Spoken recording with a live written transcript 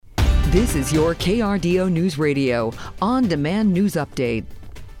This is your KRDO News Radio on-demand news update.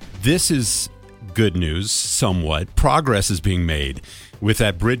 This is good news, somewhat. Progress is being made with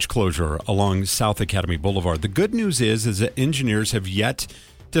that bridge closure along South Academy Boulevard. The good news is that engineers have yet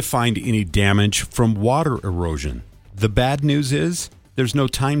to find any damage from water erosion. The bad news is there's no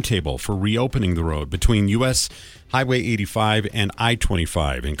timetable for reopening the road between U.S. Highway 85 and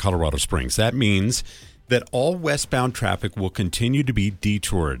I-25 in Colorado Springs. That means that all westbound traffic will continue to be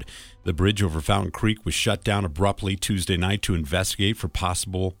detoured. The bridge over Fountain Creek was shut down abruptly Tuesday night to investigate for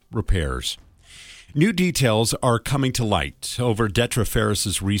possible repairs. New details are coming to light over Detra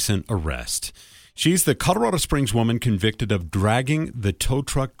Ferris's recent arrest. She's the Colorado Springs woman convicted of dragging the tow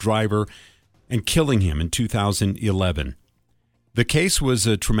truck driver and killing him in 2011. The case was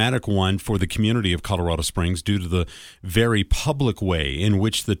a traumatic one for the community of Colorado Springs due to the very public way in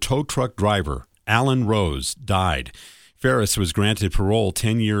which the tow truck driver, Alan Rose, died. Ferris was granted parole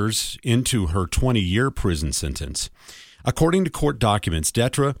 10 years into her 20-year prison sentence. According to court documents,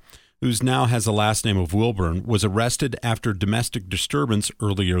 Detra, who now has the last name of Wilburn, was arrested after domestic disturbance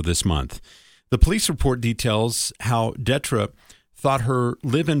earlier this month. The police report details how Detra thought her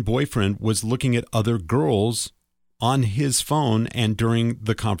live-in boyfriend was looking at other girls on his phone, and during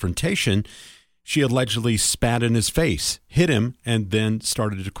the confrontation, she allegedly spat in his face, hit him, and then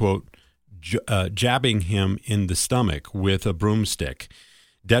started to, quote, jabbing him in the stomach with a broomstick.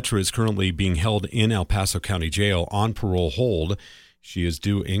 Detra is currently being held in El Paso County Jail on parole hold. She is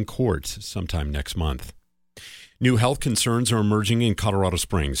due in court sometime next month. New health concerns are emerging in Colorado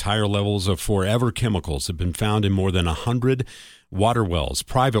Springs. Higher levels of forever chemicals have been found in more than 100 water wells,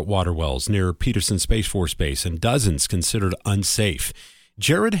 private water wells near Peterson Space Force Base, and dozens considered unsafe.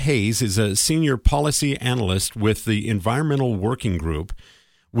 Jared Hayes is a senior policy analyst with the Environmental Working Group,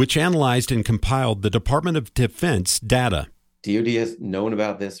 which analyzed and compiled the Department of Defense data. DoD has known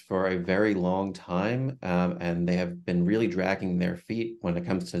about this for a very long time, and they have been really dragging their feet when it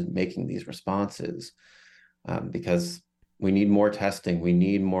comes to making these responses, because we need more testing, we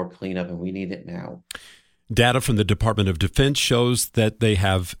need more cleanup, and we need it now. Data from the Department of Defense shows that they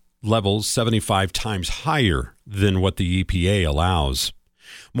have levels 75 times higher than what the EPA allows.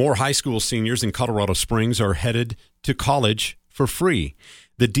 More high school seniors in Colorado Springs are headed to college for free.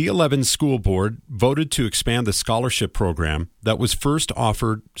 The D11 school board voted to expand the scholarship program that was first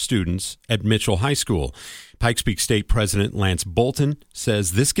offered students at Mitchell High School. Pikes Peak State President Lance Bolton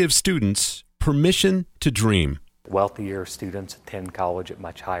says this gives students permission to dream. Wealthier students attend college at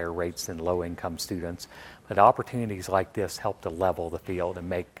much higher rates than low-income students, but opportunities like this help to level the field and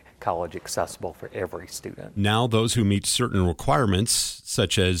make college accessible for every student. Now those who meet certain requirements,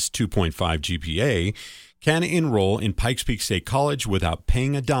 such as 2.5 GPA, can enroll in Pikes Peak State College without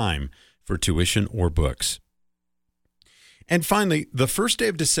paying a dime for tuition or books. And finally, the first day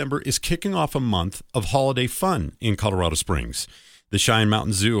of December is kicking off a month of holiday fun in Colorado Springs. The Cheyenne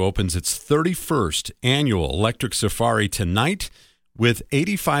Mountain Zoo opens its 31st annual electric safari tonight with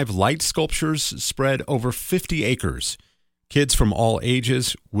 85 light sculptures spread over 50 acres. Kids from all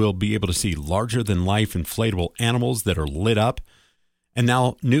ages will be able to see larger-than-life inflatable animals that are lit up. And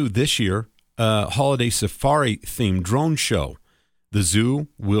now new this year, a holiday safari-themed drone show. The zoo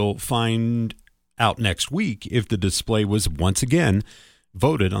will find out next week if the display was once again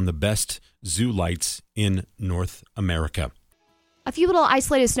voted on the best zoo lights in North America. A few little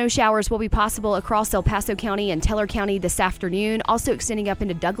isolated snow showers will be possible across El Paso County and Teller County this afternoon, also extending up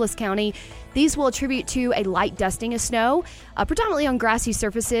into Douglas County. These will attribute to a light dusting of snow, predominantly on grassy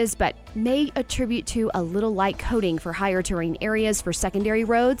surfaces, but may attribute to a little light coating for higher terrain areas for secondary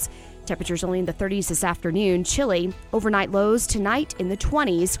roads. Temperatures only in the 30s this afternoon. Chilly. Overnight lows tonight in the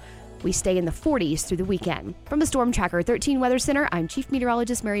 20s. We stay in the 40s through the weekend. From the Storm Tracker 13 Weather Center, I'm Chief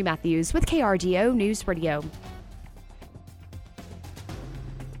Meteorologist Mary Matthews with KRDO News Radio.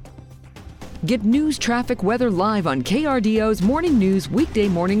 Get news, traffic, weather live on KRDO's Morning News weekday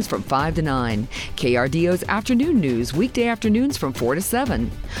mornings from 5 to 9. KRDO's Afternoon News weekday afternoons from 4 to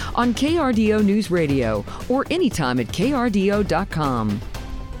 7. On KRDO News Radio or anytime at krdo.com.